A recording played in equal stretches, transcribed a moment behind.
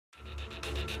Hi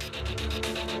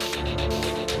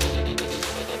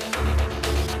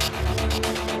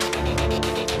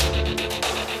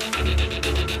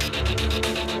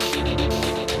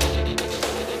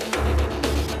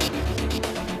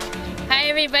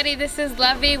everybody, this is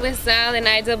Lovie with Zahal and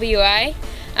IWI.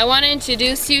 I want to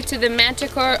introduce you to the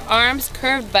Manticore Arms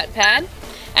Curved Buttpad.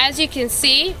 As you can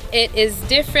see, it is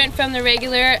different from the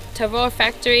regular Tavor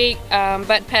factory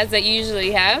butt pads that you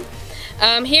usually have.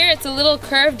 Here it's a little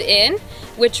curved in,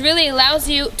 which really allows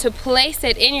you to place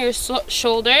it in your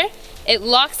shoulder. It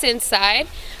locks inside,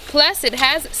 plus it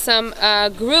has some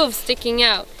grooves sticking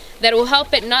out that will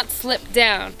help it not slip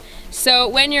down. So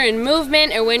when you're in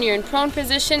movement or when you're in prone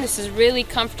position, this is really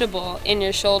comfortable in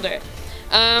your shoulder.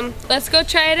 Let's go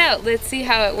try it out. Let's see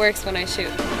how it works when I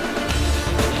shoot.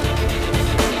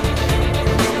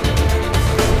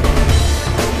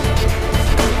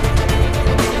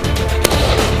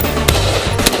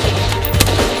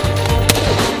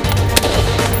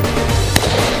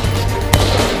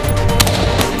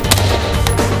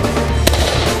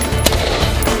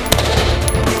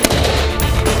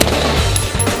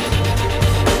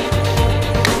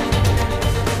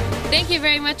 Thank you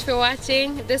very much for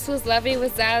watching. This was Lovie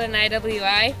with Zahal and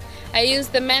IWI. I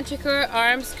used the Manticore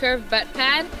Arms Curved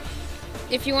Buttpad.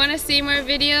 If you want to see more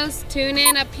videos, tune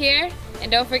in up here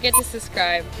and don't forget to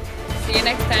subscribe. See you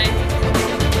next time.